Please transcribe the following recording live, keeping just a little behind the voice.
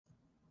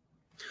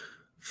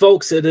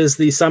Folks, it is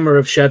the summer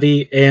of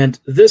Chevy, and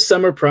this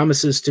summer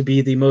promises to be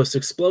the most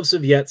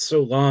explosive yet,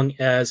 so long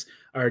as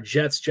our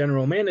Jets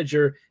general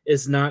manager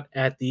is not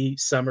at the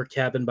summer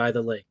cabin by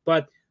the lake.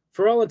 But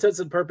for all intents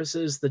and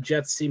purposes, the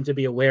Jets seem to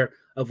be aware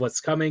of what's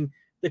coming.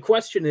 The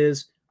question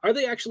is, are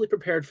they actually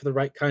prepared for the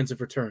right kinds of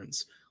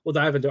returns? We'll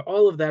dive into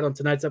all of that on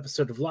tonight's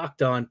episode of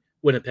Locked On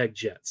Winnipeg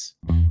Jets.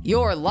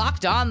 You're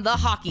Locked On the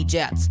Hockey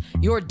Jets,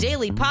 your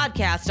daily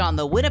podcast on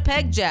the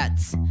Winnipeg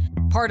Jets.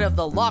 Part of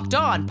the Locked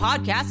On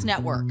Podcast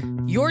Network,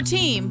 your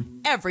team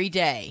every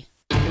day.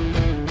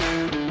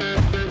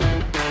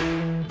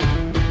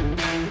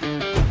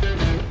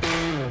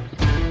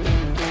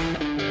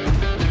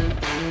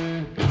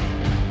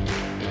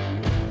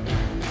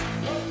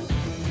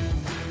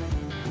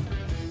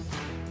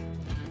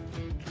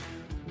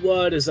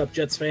 What is up,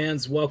 Jets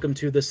fans? Welcome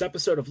to this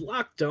episode of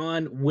Locked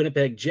On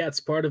Winnipeg Jets,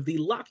 part of the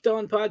Locked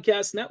On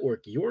Podcast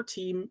Network, your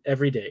team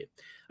every day.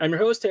 I'm your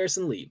host,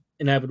 Harrison Lee,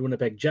 an avid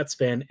Winnipeg Jets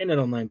fan and an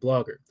online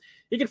blogger.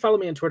 You can follow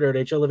me on Twitter at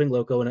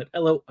HLLivingLoco and at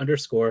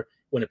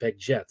LO_Winnipeg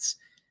Jets.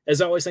 As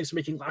always, thanks for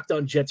making Locked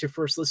On Jets your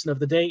first listen of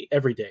the day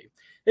every day.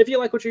 If you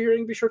like what you're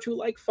hearing, be sure to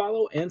like,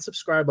 follow, and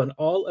subscribe on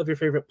all of your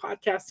favorite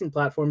podcasting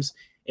platforms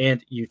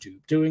and YouTube.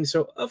 Doing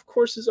so, of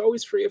course, is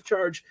always free of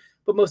charge,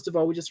 but most of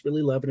all, we just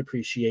really love and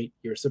appreciate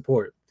your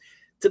support.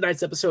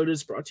 Tonight's episode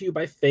is brought to you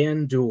by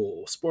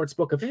FanDuel,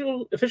 sportsbook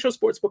official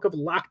sportsbook of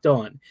Locked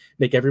On.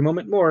 Make every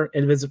moment more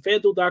and visit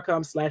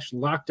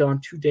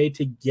FanDuel.com/LockedOn today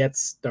to get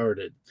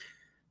started.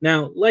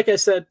 Now, like I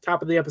said,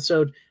 top of the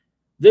episode,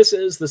 this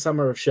is the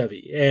summer of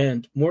Chevy,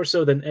 and more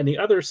so than any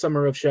other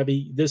summer of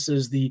Chevy, this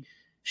is the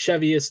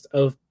Cheviest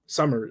of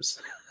summers.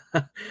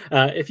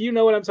 If you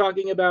know what I'm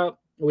talking about,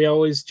 we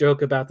always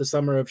joke about the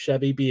summer of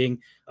Chevy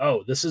being,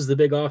 oh, this is the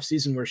big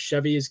offseason where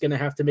Chevy is going to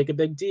have to make a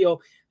big deal.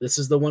 This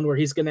is the one where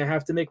he's going to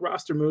have to make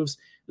roster moves.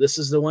 This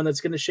is the one that's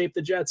going to shape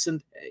the Jets.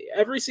 And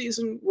every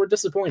season we're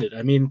disappointed.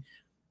 I mean,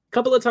 a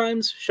couple of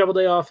times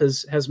Shoveldayoff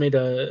has made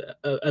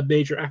a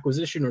major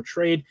acquisition or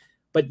trade,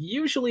 but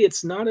usually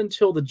it's not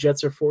until the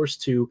Jets are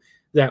forced to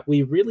that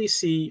we really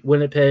see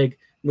Winnipeg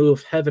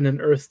move heaven and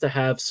earth to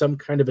have some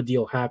kind of a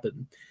deal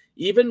happen.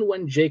 Even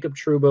when Jacob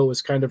Trouba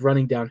was kind of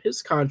running down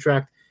his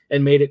contract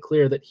and made it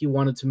clear that he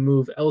wanted to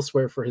move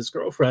elsewhere for his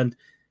girlfriend,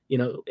 you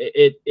know,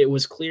 it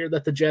was clear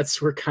that the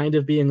Jets were kind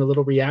of being a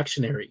little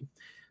reactionary.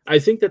 I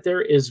think that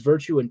there is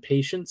virtue in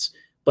patience,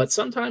 but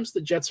sometimes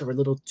the Jets are a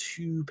little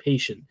too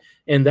patient,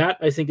 and that,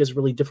 I think, is a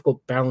really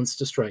difficult balance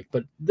to strike.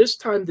 But this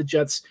time the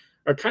Jets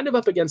are kind of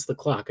up against the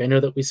clock. I know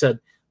that we said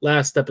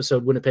last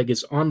episode Winnipeg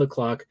is on the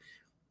clock.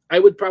 I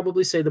would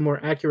probably say the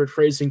more accurate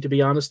phrasing, to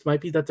be honest,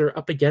 might be that they're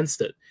up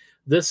against it.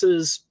 This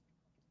is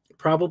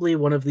probably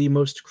one of the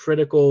most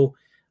critical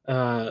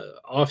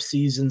off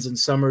seasons and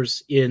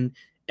summers in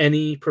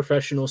any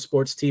professional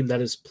sports team that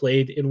has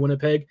played in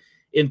Winnipeg,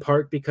 in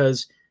part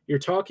because you're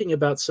talking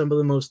about some of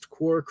the most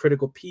core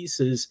critical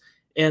pieces,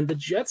 and the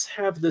Jets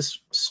have this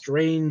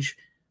strange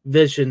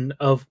vision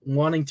of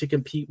wanting to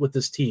compete with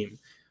this team.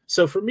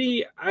 So for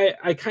me,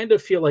 I kind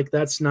of feel like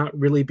that's not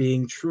really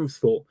being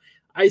truthful.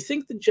 I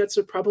think the Jets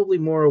are probably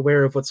more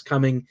aware of what's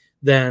coming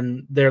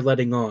than they're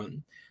letting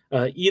on.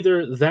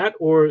 Either that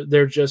or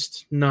they're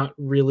just not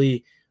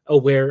really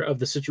aware of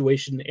the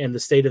situation and the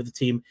state of the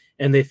team,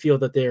 and they feel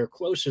that they are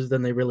closer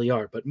than they really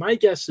are. But my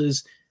guess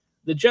is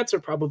the Jets are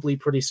probably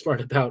pretty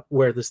smart about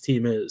where this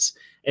team is.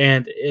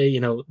 And,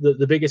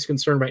 the biggest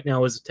concern right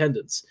now is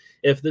attendance.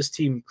 If this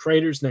team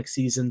craters next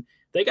season,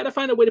 they got to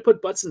find a way to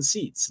put butts in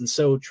seats. And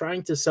so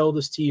trying to sell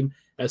this team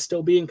as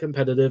still being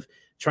competitive,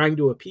 trying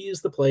to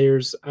appease the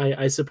players,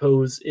 I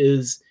suppose,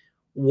 is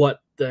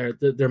what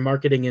their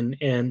marketing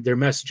and their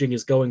messaging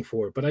is going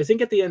for. But I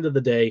think at the end of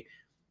the day,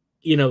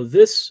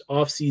 this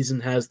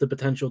offseason has the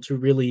potential to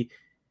really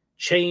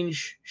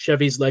change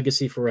Chevy's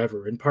legacy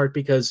forever, in part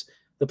because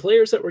the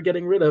players that we're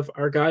getting rid of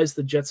are guys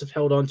the Jets have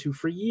held on to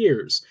for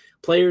years,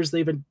 players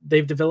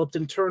they've developed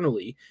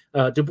internally.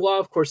 Dubois,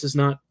 of course, is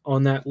not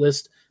on that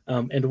list,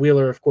 and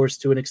Wheeler, of course,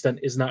 to an extent,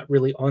 is not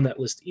really on that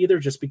list either,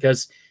 just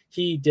because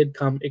he did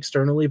come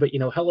externally. But,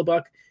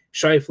 Hellebuck,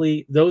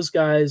 Scheifele, those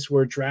guys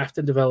were draft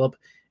and develop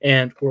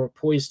and were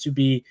poised to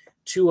be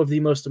two of the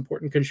most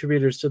important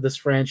contributors to this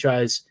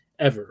franchise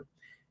ever.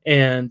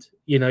 And,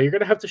 you're going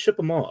to have to ship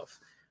them off.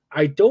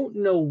 I don't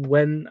know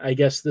when, I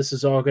guess, this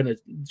is all going to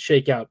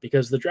shake out,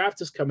 because the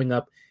draft is coming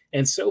up.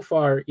 And so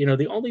far,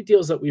 the only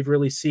deals that we've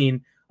really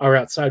seen are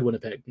outside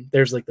Winnipeg.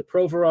 There's like the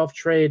Provorov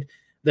trade.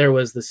 There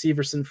was the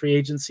Severson free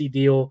agency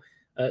deal.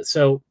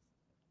 So,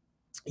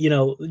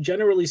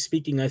 generally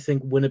speaking, I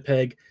think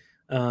Winnipeg,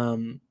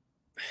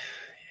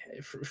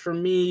 for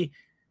me,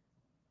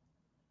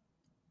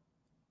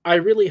 I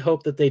really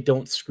hope that they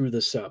don't screw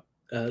this up.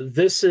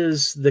 This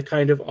is the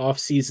kind of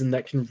offseason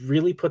that can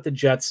really put the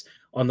Jets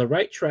on the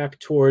right track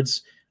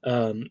towards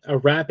a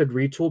rapid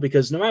retool,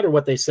 because no matter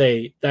what they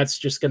say, that's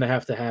just going to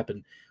have to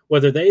happen.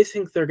 Whether they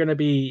think they're going to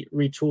be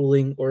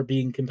retooling or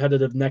being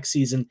competitive next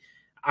season,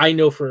 I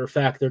know for a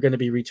fact they're going to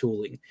be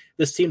retooling.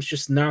 This team's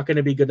just not going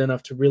to be good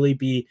enough to really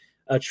be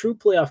a true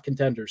playoff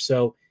contender.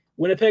 So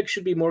Winnipeg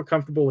should be more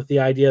comfortable with the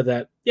idea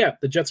that, yeah,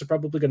 the Jets are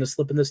probably going to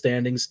slip in the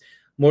standings.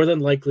 More than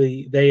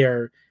likely, they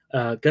are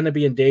going to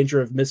be in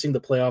danger of missing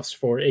the playoffs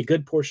for a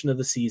good portion of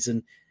the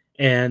season.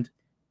 And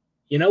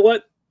you know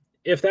what?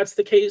 If that's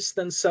the case,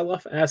 then sell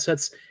off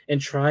assets and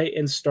try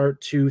and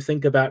start to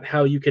think about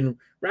how you can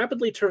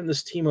rapidly turn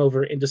this team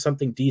over into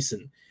something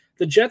decent.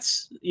 The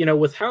Jets,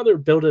 with how they're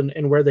built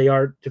and where they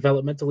are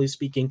developmentally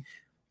speaking,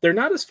 they're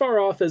not as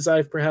far off as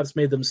I've perhaps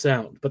made them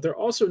sound, but they're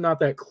also not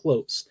that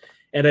close.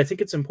 And I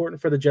think it's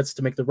important for the Jets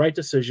to make the right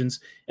decisions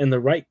and the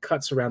right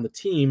cuts around the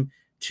team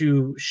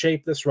to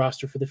shape this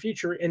roster for the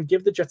future and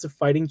give the Jets a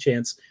fighting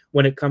chance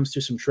when it comes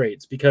to some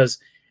trades. Because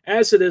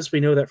as it is, we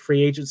know that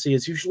free agency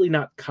is usually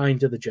not kind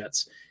to the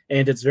Jets,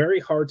 and it's very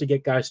hard to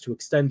get guys to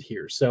extend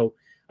here. So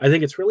I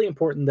think it's really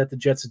important that the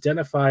Jets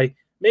identify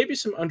maybe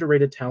some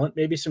underrated talent,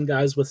 maybe some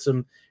guys with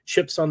some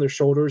chips on their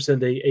shoulders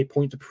and a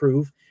point to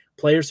prove,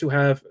 players who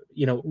have,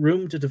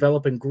 room to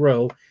develop and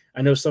grow.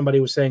 I know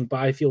somebody was saying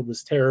Byfield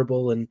was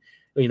terrible and,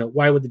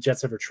 why would the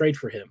Jets ever trade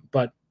for him?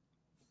 But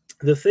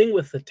the thing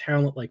with the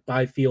talent like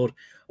Byfield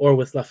or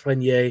with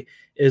Lafreniere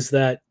is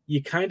that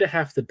you kind of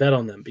have to bet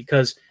on them,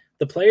 because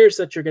the players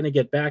that you're going to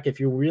get back, if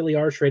you really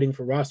are trading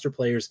for roster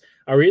players,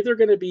 are either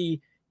going to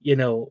be,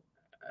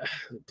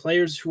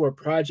 players who are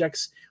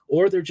projects,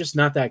 or they're just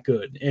not that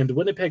good. And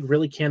Winnipeg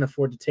really can't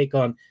afford to take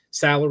on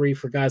salary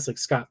for guys like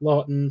Scott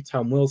Lawton,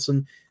 Tom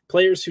Wilson,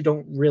 players who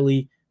don't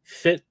really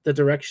fit the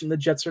direction the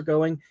Jets are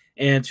going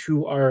and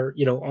who are,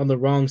 on the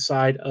wrong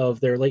side of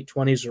their late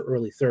 20s or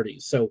early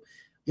 30s. So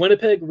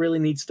Winnipeg really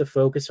needs to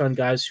focus on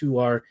guys who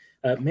are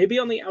maybe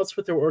on the outs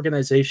with their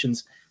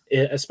organizations,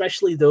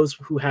 especially those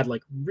who had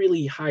like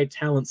really high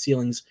talent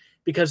ceilings,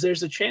 because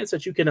there's a chance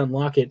that you can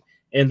unlock it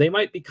and they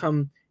might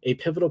become a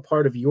pivotal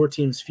part of your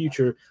team's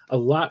future a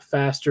lot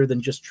faster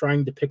than just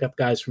trying to pick up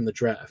guys from the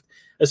draft,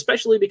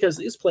 especially because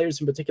these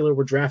players in particular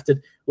were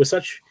drafted with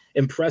such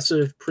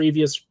impressive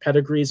previous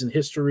pedigrees and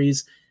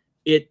histories.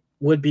 It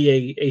would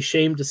be a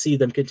shame to see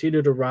them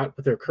continue to rot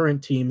with their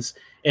current teams,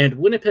 and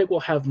Winnipeg will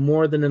have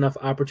more than enough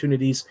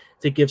opportunities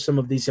to give some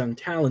of these young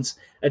talents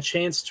a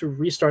chance to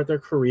restart their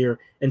career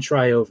and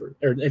try over,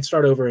 and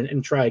start over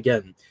and try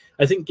again.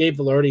 I think Gabe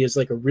Vilardi is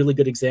like a really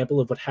good example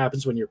of what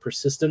happens when you're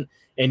persistent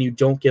and you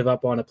don't give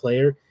up on a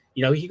player.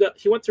 He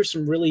went through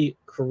some really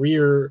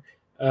career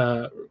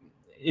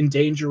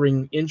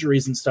endangering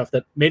injuries and stuff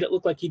that made it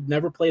look like he'd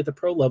never play at the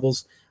pro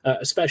levels,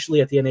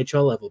 especially at the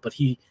NHL level, but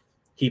he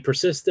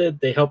persisted,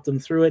 they helped him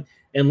through it,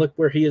 and look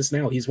where he is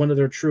now. He's one of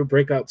their true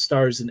breakout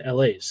stars in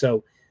LA.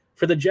 So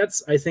for the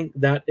Jets, I think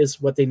that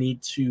is what they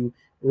need to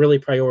really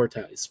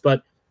prioritize.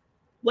 But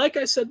like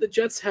I said, the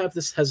Jets have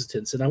this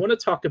hesitance, and I want to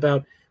talk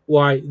about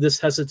why this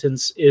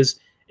hesitance is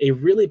a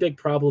really big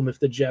problem if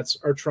the Jets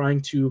are trying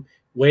to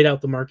wait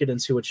out the market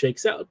and see what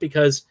shakes out,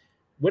 because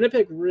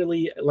Winnipeg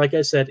really, like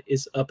I said,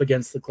 is up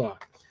against the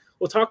clock.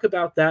 We'll talk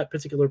about that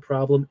particular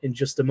problem in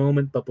just a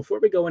moment, but before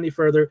we go any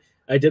further,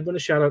 I did want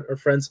to shout out our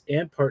friends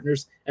and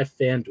partners at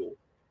FanDuel.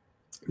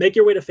 Make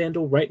your way to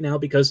FanDuel right now,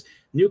 because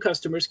new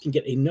customers can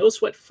get a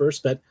no-sweat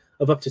first bet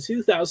of up to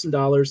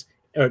 $2,000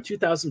 or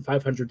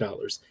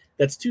 $2,500.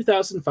 That's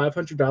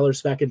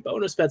 $2,500 back in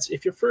bonus bets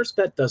if your first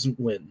bet doesn't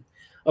win.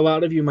 A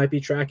lot of you might be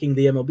tracking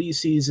the MLB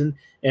season,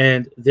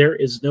 and there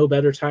is no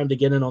better time to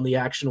get in on the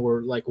action.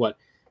 We're like,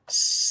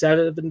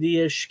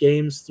 70-ish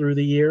games through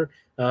the year.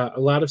 A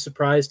lot of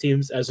surprise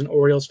teams. As an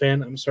Orioles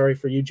fan, I'm sorry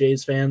for you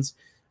Jays fans.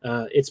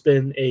 It's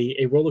been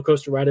a roller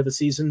coaster ride of a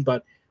season,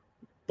 but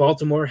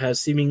Baltimore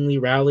has seemingly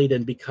rallied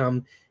and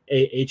become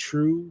a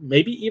true,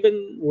 maybe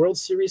even World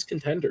Series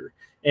contender.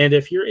 And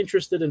if you're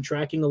interested in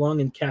tracking along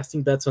and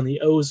casting bets on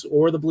the O's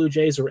or the Blue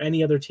Jays or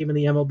any other team in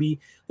the MLB,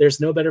 there's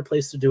no better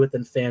place to do it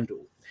than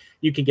FanDuel.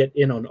 You can get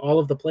in on all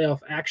of the playoff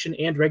action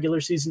and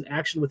regular season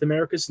action with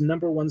America's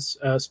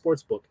 #1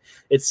 sports book.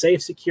 It's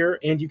safe, secure,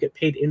 and you get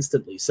paid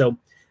instantly. So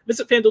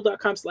visit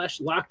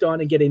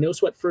FanDuel.com/lockedon and get a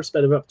no-sweat first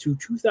bet of up to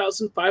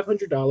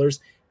 $2,500.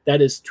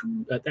 That's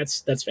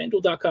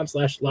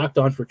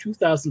FanDuel.com/lockedon for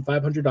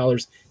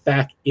 $2,500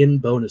 back in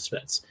bonus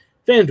bets.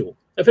 FanDuel,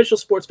 official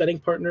sports betting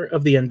partner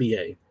of the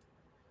NBA.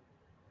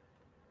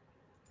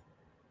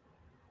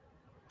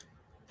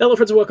 Hello,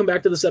 friends, and welcome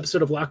back to this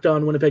episode of Locked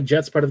On Winnipeg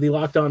Jets, part of the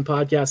Locked On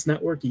Podcast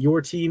Network, your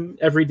team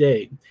every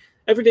day.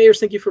 Everydayers,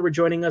 thank you for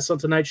rejoining us on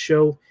tonight's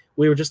show.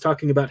 We were just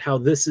talking about how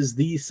this is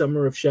the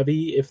summer of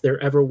Chevy, if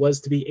there ever was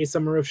to be a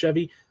summer of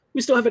Chevy.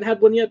 We still haven't had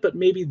one yet, but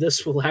maybe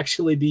this will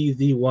actually be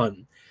the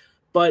one.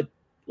 But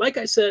like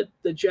I said,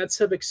 the Jets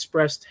have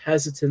expressed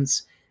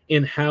hesitance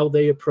in how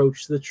they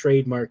approach the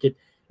trade market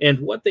and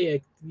what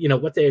they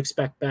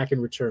expect back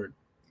in return.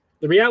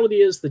 The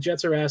reality is the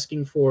Jets are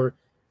asking for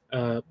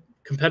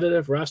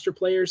competitive roster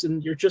players,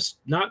 and you're just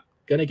not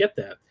going to get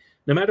that.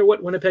 No matter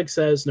what Winnipeg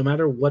says, no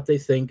matter what they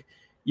think,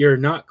 you're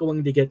not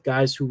going to get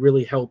guys who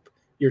really help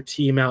your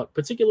team out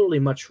particularly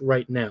much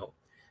right now.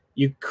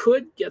 You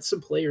could get some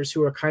players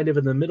who are kind of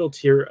in the middle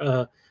tier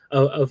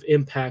of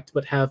impact,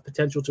 but have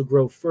potential to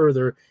grow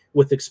further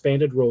with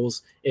expanded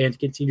roles and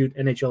continued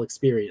NHL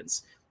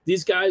experience.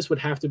 These guys would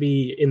have to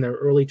be in their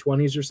early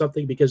 20s or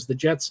something, because the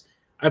Jets,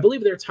 I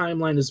believe their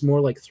timeline is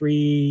more like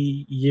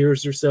 3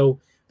 years or so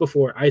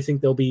before I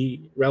think they'll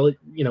be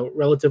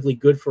relatively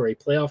good for a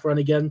playoff run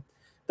again.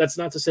 That's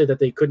not to say that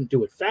they couldn't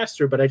do it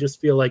faster, but I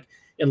just feel like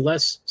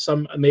unless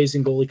some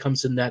amazing goalie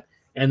comes in net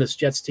and this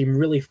Jets team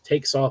really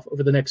takes off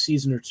over the next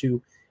season or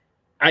two,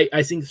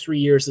 I think 3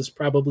 years is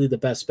probably the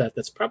best bet.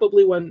 That's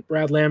probably when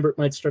Brad Lambert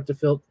might start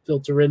to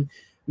filter in.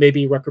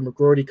 Maybe Rucker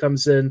McGroarty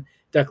comes in.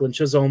 Declan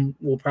Chisholm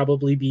will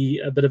probably be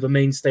a bit of a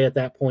mainstay at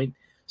that point.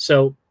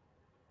 So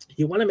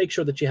you want to make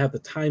sure that you have the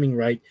timing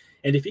right.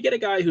 And if you get a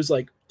guy who's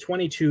like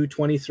 22,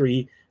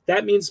 23,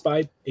 that means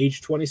by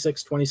age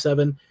 26,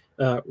 27,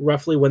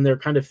 roughly when they're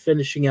kind of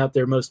finishing out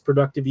their most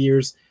productive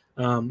years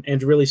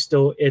and really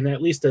still in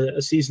at least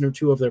a season or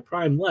two of their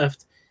prime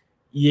left,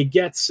 you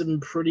get some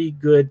pretty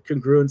good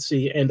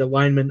congruency and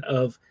alignment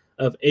of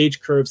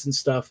age curves and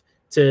stuff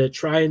to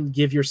try and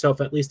give yourself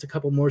at least a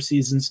couple more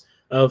seasons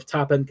of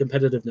top end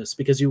competitiveness,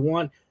 because you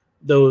want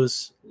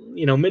those,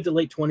 mid to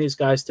late 20s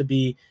guys to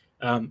be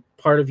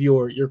part of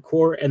your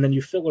core, and then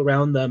you fill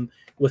around them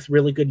with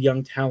really good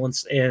young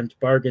talents and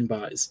bargain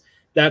buys.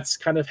 That's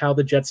kind of how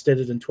the Jets did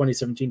it in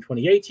 2017,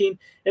 2018,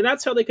 and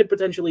that's how they could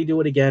potentially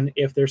do it again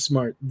if they're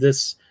smart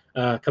this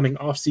coming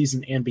off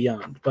season and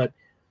beyond. But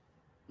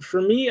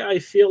for me, I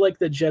feel like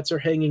the Jets are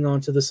hanging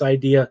on to this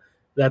idea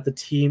that the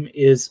team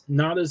is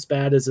not as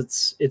bad as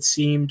it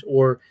seemed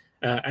or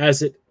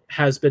as it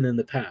has been in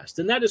the past.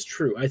 And that is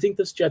true. I think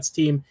this Jets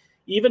team,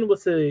 even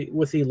with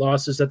the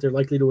losses that they're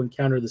likely to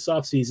encounter this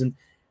offseason,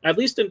 at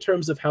least in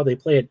terms of how they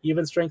play at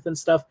even strength and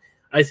stuff,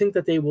 I think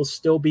that they will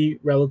still be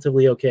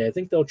relatively okay. I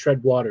think they'll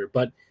tread water.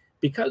 But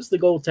because the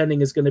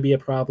goaltending is going to be a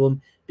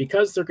problem,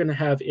 because they're going to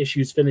have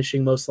issues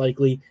finishing most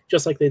likely,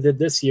 just like they did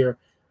this year,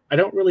 I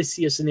don't really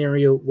see a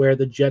scenario where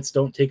the Jets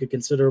don't take a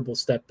considerable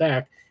step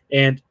back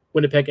and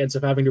Winnipeg ends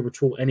up having to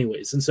retool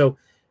anyways. And so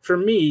for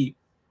me,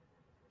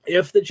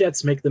 if the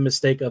Jets make the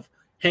mistake of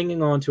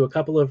hanging on to a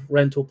couple of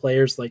rental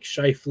players like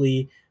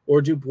Scheifele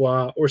or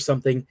Dubois or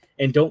something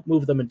and don't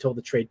move them until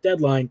the trade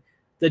deadline,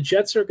 the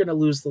Jets are going to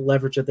lose the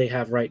leverage that they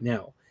have right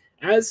now.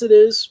 As it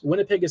is,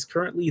 Winnipeg is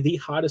currently the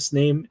hottest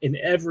name in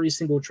every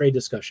single trade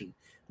discussion.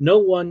 No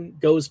one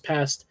goes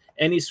past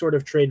any sort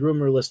of trade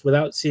rumor list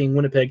without seeing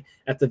Winnipeg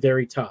at the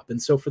very top.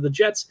 And so for the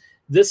Jets,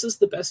 this is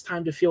the best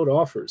time to field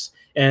offers.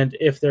 And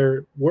if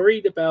they're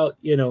worried about,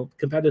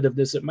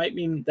 competitiveness, it might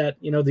mean that,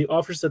 the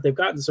offers that they've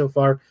gotten so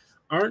far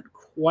aren't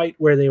quite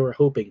where they were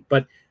hoping.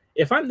 But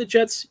if I'm the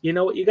Jets, you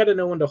got to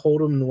know when to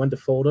hold them and when to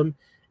fold them.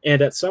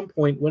 And at some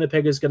point,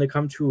 Winnipeg is going to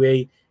come to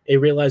a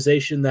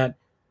realization that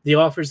the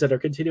offers that are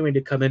continuing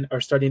to come in are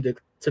starting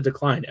to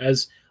decline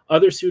as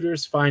other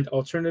suitors find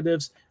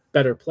alternatives,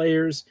 better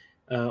players,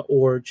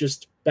 or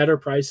just better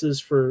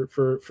prices for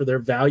their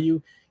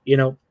value.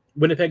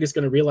 Winnipeg is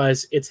going to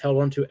realize it's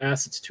held on to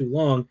assets too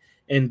long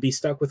and be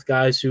stuck with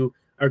guys who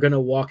are going to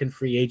walk in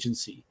free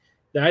agency.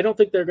 I don't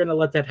think they're going to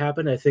let that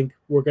happen. I think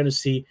we're going to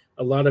see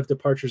a lot of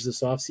departures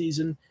this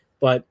offseason.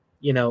 But,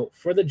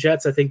 for the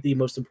Jets, I think the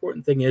most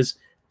important thing is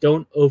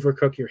don't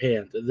overcook your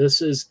hand.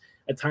 This is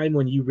a time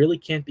when you really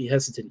can't be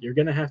hesitant. You're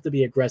going to have to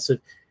be aggressive.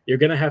 You're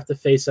going to have to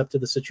face up to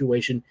the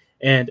situation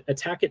and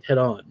attack it head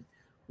on.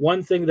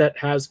 One thing that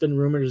has been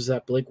rumored is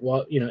that Blake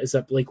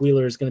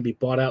Wheeler is going to be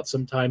bought out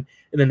sometime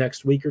in the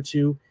next week or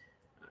two.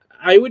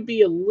 I would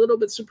be a little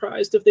bit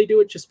surprised if they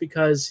do it, just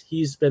because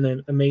he's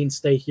been a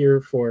mainstay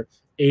here for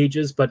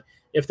ages. But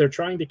if they're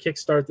trying to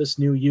kickstart this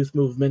new youth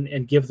movement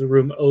and give the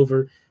room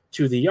over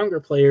to the younger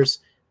players,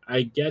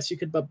 I guess you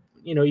could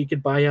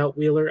buy out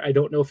Wheeler. I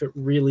don't know if it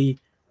really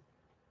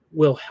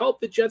will help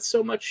the Jets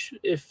so much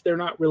if they're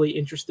not really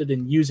interested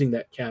in using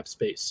that cap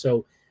space.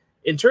 So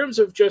in terms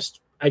of just,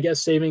 I guess,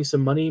 saving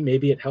some money,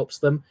 maybe it helps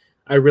them.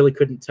 I really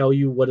couldn't tell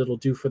you what it'll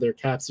do for their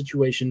cap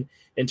situation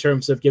in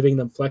terms of giving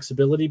them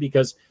flexibility,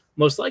 because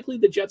most likely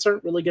the Jets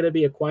aren't really going to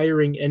be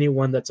acquiring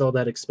anyone that's all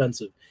that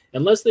expensive.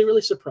 Unless they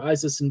really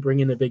surprise us and bring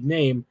in a big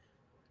name,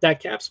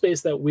 that cap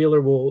space that Wheeler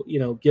will,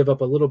 give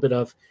up a little bit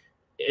of,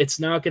 it's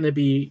not going to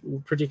be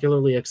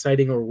particularly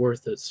exciting or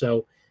worth it.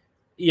 So,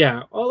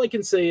 yeah, all I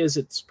can say is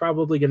it's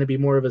probably going to be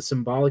more of a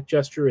symbolic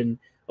gesture and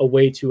a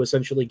way to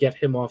essentially get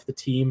him off the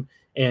team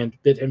and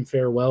bid him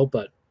farewell.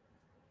 But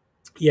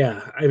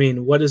yeah, I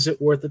mean, what is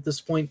it worth at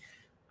this point?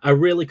 I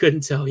really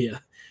couldn't tell you.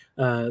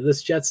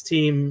 This Jets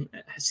team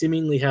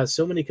seemingly has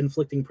so many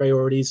conflicting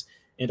priorities,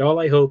 and all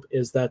I hope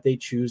is that they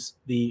choose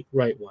the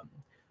right one.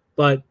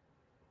 But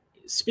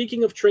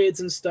speaking of trades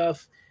and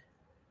stuff,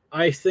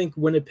 I think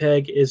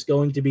Winnipeg is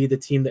going to be the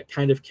team that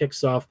kind of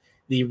kicks off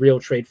the real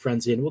trade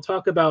frenzy. And we'll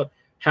talk about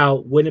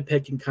how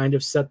Winnipeg can kind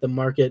of set the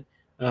market,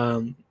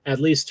 at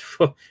least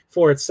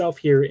for itself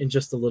here in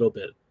just a little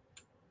bit.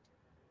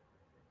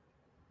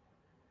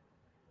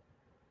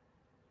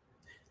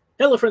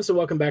 Hello, friends, and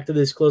welcome back to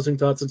these closing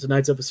thoughts on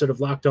tonight's episode of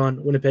Locked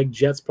On Winnipeg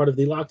Jets, part of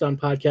the Locked On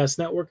Podcast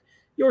Network,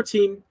 your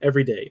team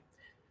every day.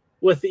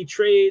 With the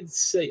trade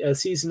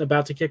season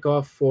about to kick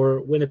off for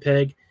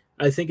Winnipeg,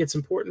 I think it's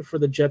important for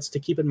the Jets to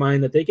keep in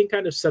mind that they can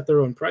kind of set their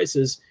own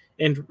prices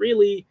and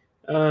really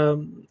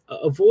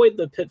avoid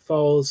the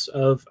pitfalls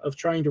of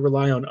trying to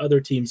rely on other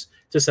teams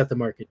to set the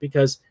market,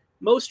 because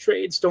most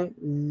trades don't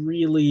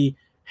really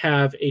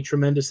have a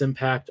tremendous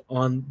impact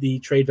on the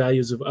trade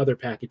values of other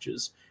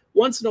packages.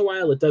 Once in a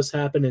while, it does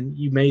happen, and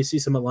you may see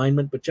some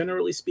alignment, but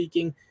generally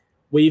speaking,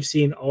 we've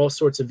seen all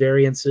sorts of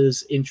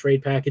variances in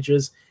trade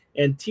packages,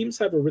 and teams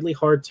have a really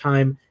hard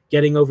time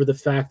getting over the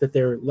fact that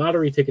their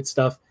lottery ticket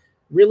stuff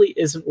really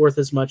isn't worth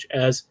as much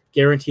as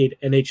guaranteed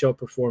NHL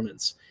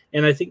performance.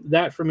 And I think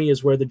that, for me,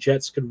 is where the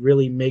Jets could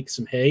really make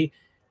some hay,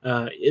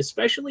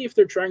 especially if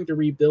they're trying to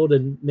rebuild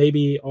and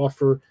maybe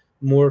offer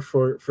more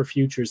for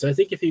futures. I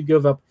think if you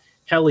give up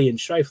Kelly and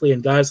Scheifele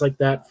and guys like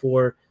that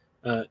for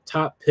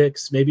top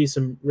picks, maybe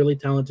some really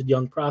talented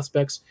young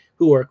prospects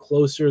who are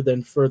closer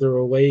than further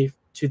away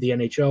to the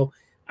NHL,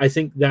 I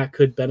think that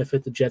could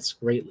benefit the Jets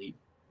greatly.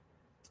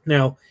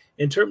 Now,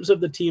 in terms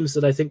of the teams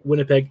that I think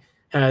Winnipeg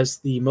has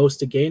the most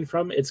to gain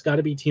from, it's got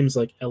to be teams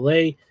like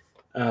LA,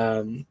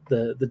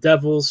 the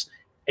Devils,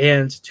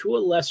 and to a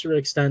lesser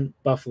extent,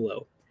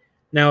 Buffalo.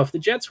 Now, if the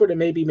Jets were to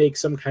maybe make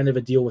some kind of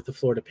a deal with the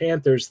Florida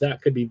Panthers,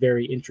 that could be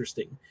very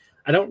interesting.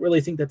 I don't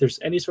really think that there's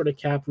any sort of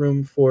cap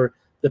room for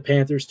the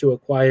Panthers to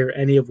acquire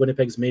any of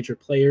Winnipeg's major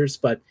players,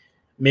 but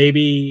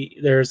maybe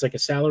there's like a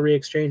salary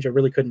exchange. I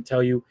really couldn't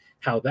tell you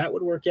how that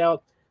would work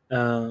out.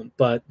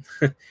 But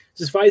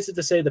suffice it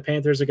to say, the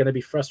Panthers are going to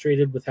be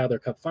frustrated with how their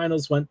Cup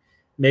Finals went.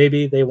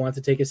 Maybe they want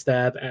to take a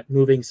stab at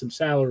moving some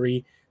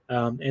salary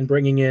and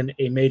bringing in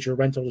a major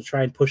rental to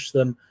try and push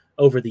them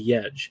over the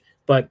edge.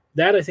 But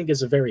that, I think,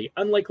 is a very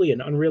unlikely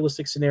and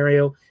unrealistic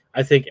scenario.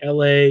 I think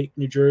LA,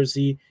 New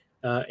Jersey,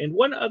 and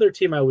one other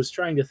team I was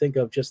trying to think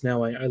of just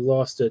now, I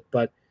lost it,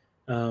 but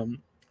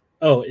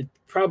it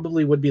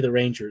probably would be the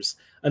Rangers.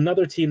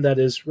 Another team that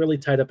is really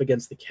tied up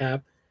against the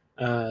cap.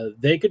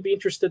 They could be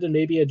interested in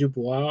maybe a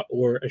Dubois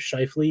or a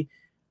Scheifele.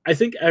 I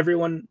think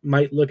everyone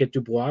might look at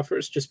Dubois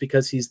first just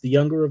because he's the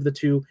younger of the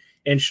two,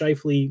 and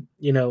Scheifele,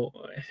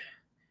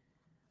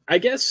 I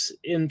guess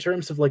in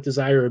terms of like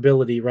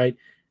desirability, right?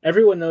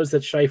 Everyone knows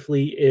that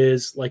Scheifele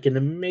is like an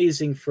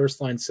amazing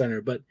first-line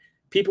center, but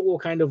people will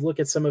kind of look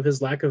at some of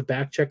his lack of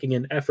back-checking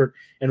and effort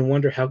and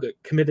wonder how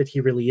committed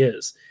he really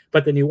is.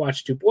 But then you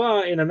watch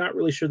Dubois, and I'm not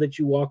really sure that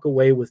you walk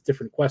away with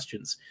different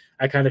questions.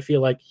 I kind of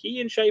feel like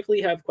he and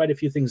Scheifele have quite a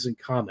few things in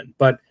common.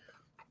 But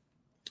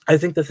I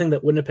think the thing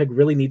that Winnipeg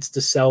really needs to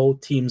sell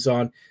teams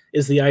on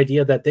is the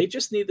idea that they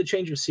just need the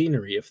change of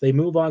scenery. If they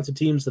move on to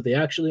teams that they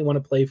actually want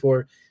to play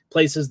for,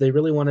 places they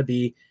really want to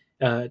be,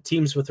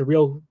 teams with a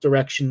real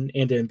direction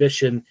and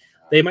ambition,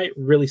 they might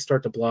really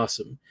start to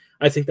blossom.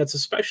 I think that's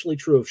especially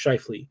true of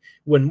Scheifele.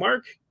 When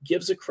Mark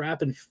gives a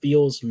crap and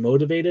feels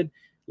motivated,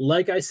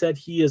 like I said,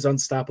 he is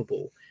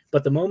unstoppable.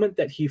 But the moment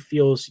that he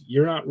feels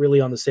you're not really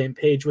on the same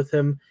page with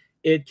him,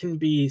 it can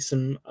be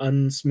some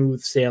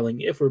unsmooth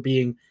sailing if we're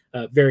being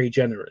very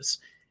generous.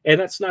 And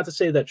that's not to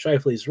say that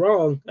Scheifele's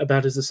wrong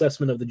about his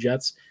assessment of the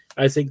Jets.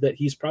 I think that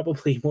he's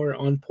probably more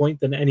on point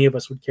than any of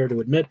us would care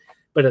to admit.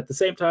 But at the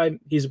same time,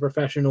 he's a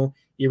professional.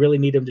 You really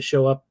need him to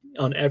show up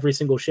on every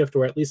single shift,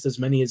 or at least as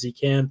many as he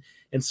can.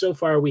 And so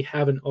far, we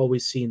haven't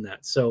always seen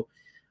that. So,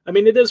 I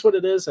mean, it is what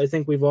it is. I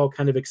think we've all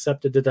kind of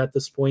accepted it at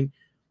this point.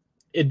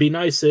 It'd be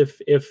nice if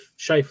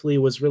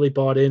Scheifele was really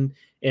bought in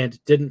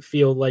and didn't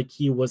feel like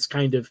he was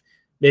kind of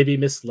maybe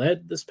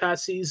misled this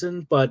past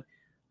season. But,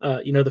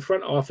 the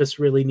front office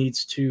really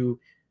needs to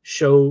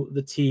show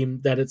the team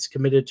that it's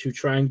committed to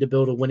trying to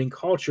build a winning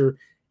culture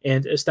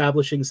and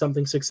establishing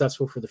something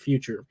successful for the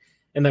future.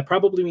 And that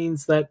probably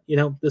means that,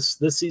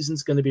 this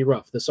season's going to be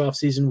rough. This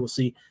offseason, we'll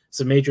see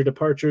some major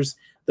departures.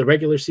 The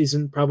regular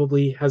season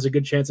probably has a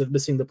good chance of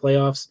missing the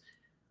playoffs.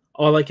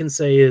 All I can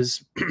say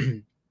is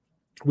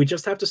we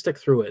just have to stick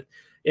through it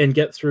and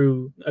get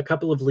through a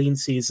couple of lean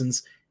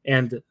seasons,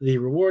 and the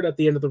reward at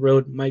the end of the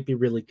road might be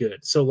really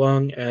good, so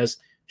long as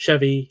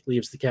Chevy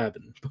leaves the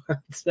cabin.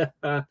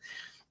 But,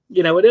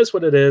 it is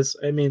what it is.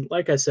 I mean,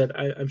 like I said,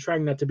 I'm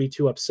trying not to be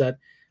too upset.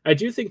 I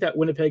do think that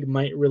Winnipeg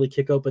might really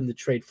kick open the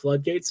trade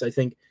floodgates. I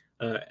think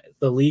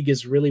the league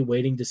is really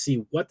waiting to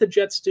see what the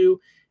Jets do,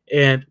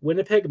 and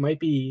Winnipeg might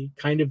be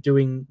kind of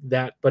doing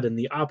that, but in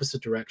the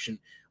opposite direction,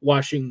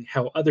 watching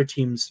how other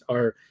teams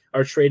are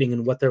trading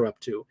and what they're up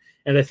to.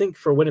 And I think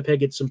for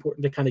Winnipeg, it's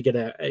important to kind of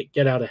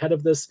get out ahead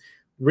of this,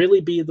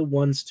 really be the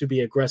ones to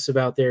be aggressive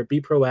out there,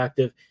 be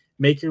proactive,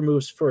 make your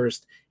moves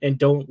first, and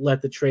don't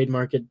let the trade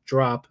market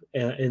drop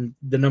and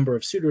the number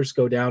of suitors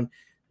go down,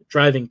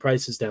 driving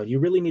prices down. You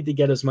really need to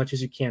get as much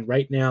as you can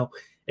right now,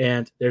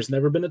 and there's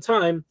never been a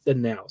time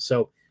than now.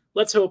 So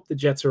let's hope the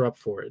Jets are up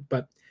for it.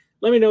 But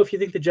let me know if you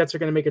think the Jets are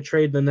going to make a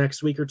trade in the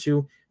next week or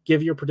two.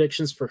 Give your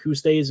predictions for who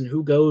stays and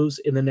who goes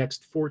in the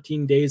next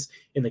 14 days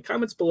in the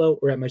comments below,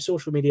 or at my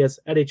social medias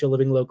at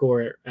HLLivingLoco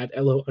or at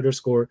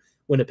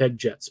LO_Winnipeg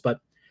Jets. But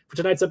for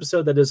tonight's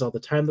episode, that is all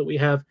the time that we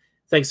have.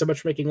 Thanks so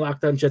much for making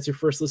Locked On Jets your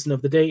first listen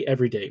of the day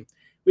every day.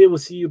 We will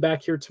see you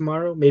back here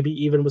tomorrow, maybe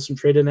even with some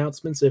trade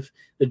announcements if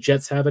the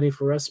Jets have any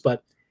for us.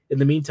 But in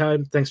the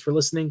meantime, thanks for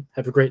listening.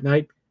 Have a great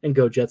night, and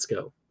go Jets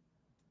go.